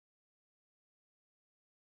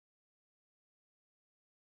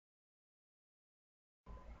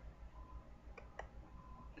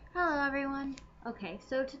Hello everyone! Okay,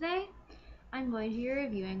 so today I'm going to be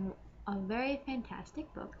reviewing a very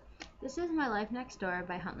fantastic book. This is My Life Next Door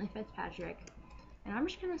by Huntley Fitzpatrick. And I'm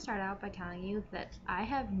just going to start out by telling you that I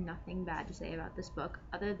have nothing bad to say about this book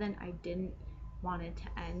other than I didn't want it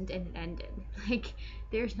to end and it ended. Like,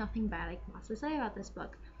 there's nothing bad I can possibly say about this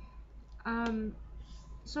book.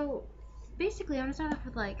 So basically I'm going to start off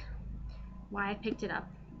with why I picked it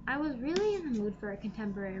up. I was really in the mood for a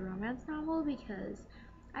contemporary romance novel because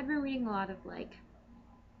I've been reading a lot of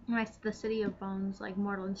the City of Bones,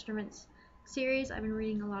 Mortal Instruments series. I've been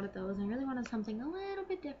reading a lot of those and I really wanted something a little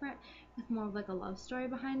bit different with more of a love story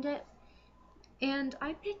behind it. And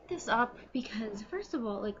I picked this up because first of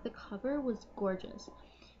all, the cover was gorgeous.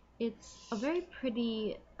 It's a very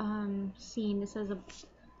pretty scene. It says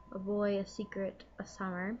a boy, a secret, a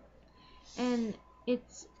summer. And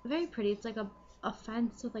it's very pretty. It's like a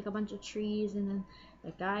fence with a bunch of trees, and then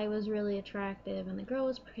the guy was really attractive and the girl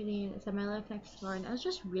was pretty, and it said My Life Next Door, and it was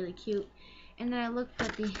just really cute. And then I looked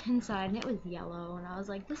at the inside and it was yellow, and I was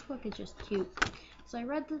like, this book is just cute. So I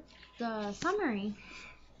read the summary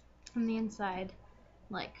from the inside,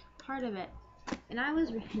 part of it, and I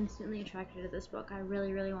was instantly attracted to this book. I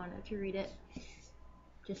really, really wanted to read it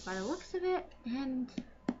just by the looks of it, and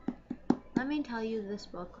let me tell you, this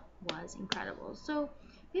book was incredible. So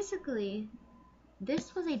basically,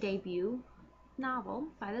 this was a debut novel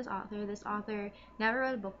by this author. This author never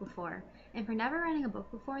read a book before, and for never writing a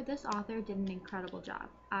book before, this author did an incredible job.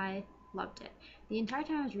 I loved it. The entire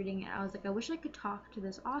time I was reading it, I was like, I wish I could talk to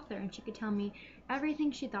this author and she could tell me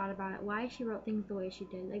everything she thought about it, why she wrote things the way she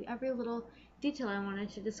did, every little detail I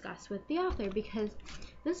wanted to discuss with the author, because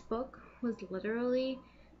this book was literally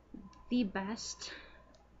the best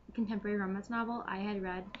contemporary romance novel I had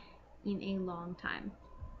read in a long time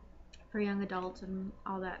for young adults and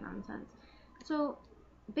all that nonsense. So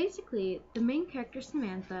basically, the main character,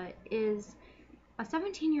 Samantha, is a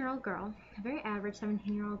 17-year-old girl, a very average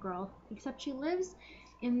 17-year-old girl, except she lives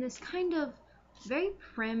in this kind of very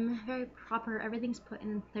prim, very proper, everything's put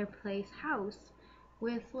in their place house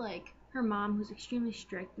with her mom, who's extremely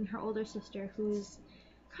strict, and her older sister, who's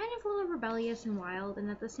kind of a little rebellious and wild,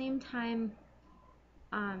 and at the same time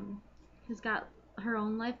has got her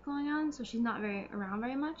own life going on, so she's not around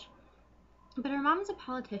very much. But her mom is a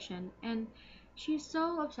politician, and she's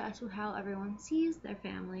so obsessed with how everyone sees their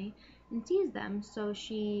family and sees them, so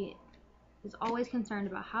she is always concerned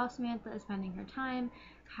about how Samantha is spending her time,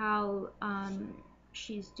 how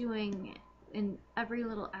she's doing in every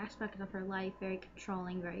little aspect of her life, very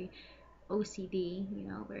controlling, very OCD,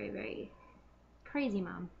 very, very crazy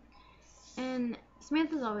mom. And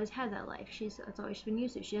Samantha's always had that life. That's always she's been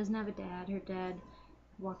used to. She doesn't have a dad. Her dad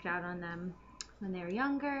walked out on them when they were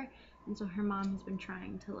younger, and so her mom has been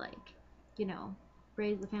trying to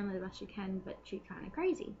raise the family the best she can, but she's kind of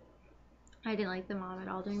crazy. I didn't like the mom at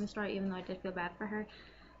all during the story, even though I did feel bad for her.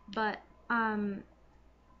 But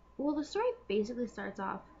the story basically starts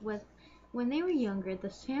off with when they were younger,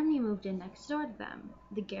 this family moved in next door to them,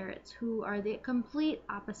 the Garretts, who are the complete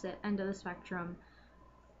opposite end of the spectrum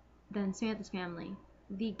than Samantha's family.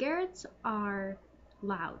 The Garretts are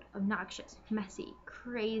loud, obnoxious, messy,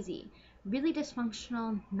 crazy, really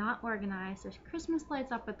dysfunctional, not organized. There's Christmas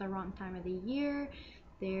lights up at the wrong time of the year.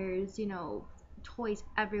 There's, toys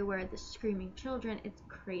everywhere, the screaming children. It's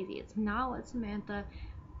crazy. It's not what Samantha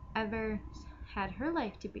ever had her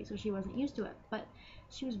life to be, so she wasn't used to it. But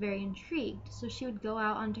she was very intrigued, so she would go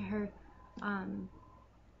out onto her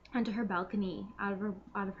balcony out of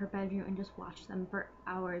her bedroom and just watch them for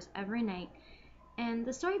hours every night. And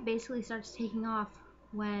the story basically starts taking off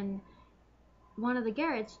when one of the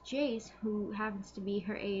Garretts, Jace, who happens to be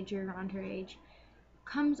her age or around her age,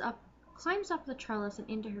 climbs up the trellis and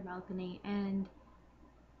into her balcony and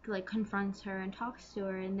confronts her and talks to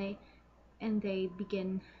her, and they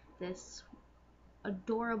begin this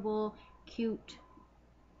adorable, cute,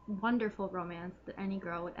 wonderful romance that any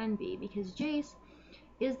girl would envy, because Jace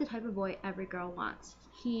is the type of boy every girl wants.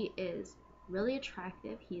 He is really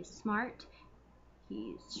attractive, he's smart,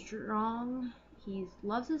 he's strong, he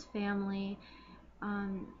loves his family,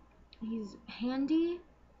 he's handy,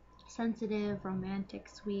 sensitive, romantic,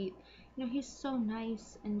 sweet. He's so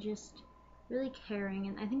nice and just really caring,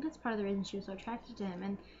 and I think that's part of the reason she was so attracted to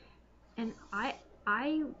him. And I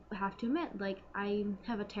have to admit, I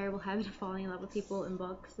have a terrible habit of falling in love with people in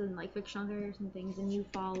books and fictional characters and things, and you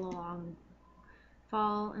fall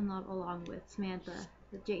in love along with Samantha,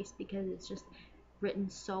 with Jace, because it's just written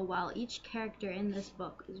so well. Each character in this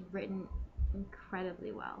book is written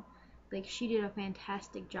incredibly well. She did a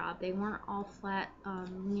fantastic job. They weren't all flat,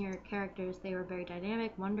 linear characters. They were very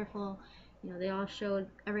dynamic, wonderful, You know, they all showed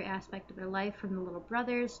every aspect of their life, from the little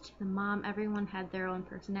brothers to the mom. Everyone had their own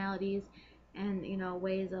personalities and, you know,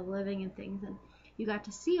 ways of living and things, and you got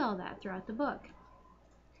to see all that throughout the book.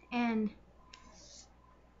 And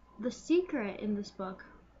the secret in this book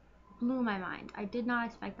blew my mind. I did not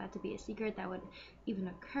expect that to be a secret that would even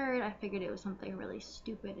occur. I figured it was something really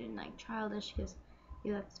stupid and like childish, because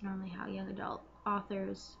that's normally how young adult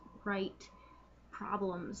authors write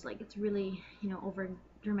problems. Like, it's really, you know, over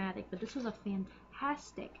dramatic. But this was a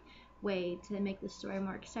fantastic way to make the story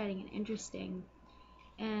more exciting and interesting.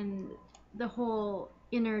 And the whole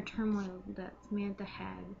inner turmoil that Samantha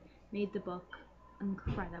had made the book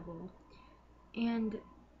incredible. And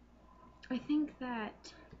I think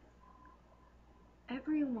that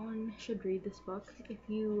everyone should read this book. If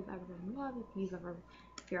you've ever been in love,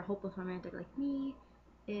 if you're a hopeless romantic like me,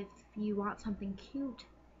 if you want something cute,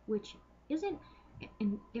 which isn't,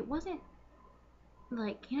 and it wasn't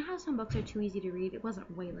like, you know how some books are too easy to read? It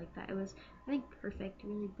wasn't way like that. It was, I think, perfect,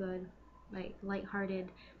 really good, like lighthearted,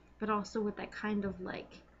 but also with that kind of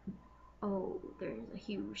like, oh, there's a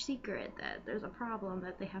huge secret, that there's a problem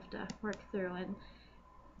that they have to work through, and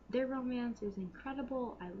their romance is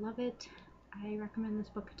incredible. I love it. I recommend this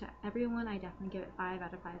book to everyone. I definitely give it 5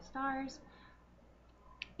 out of 5 stars.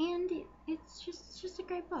 And it's just a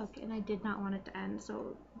great book, and I did not want it to end.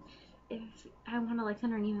 So if I want to like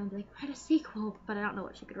send her an email and be like, write a sequel, but I don't know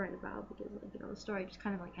what she could write about, because, like, you know, the story just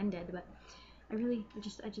kind of like ended. But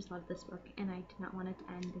I just love this book, and I did not want it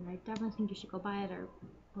to end, and I definitely think you should go buy it or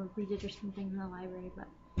read it or something in the library. But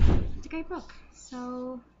it's a great book.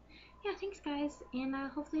 So yeah, thanks guys, and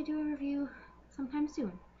hopefully do a review sometime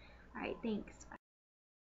soon. Alright, thanks. Bye.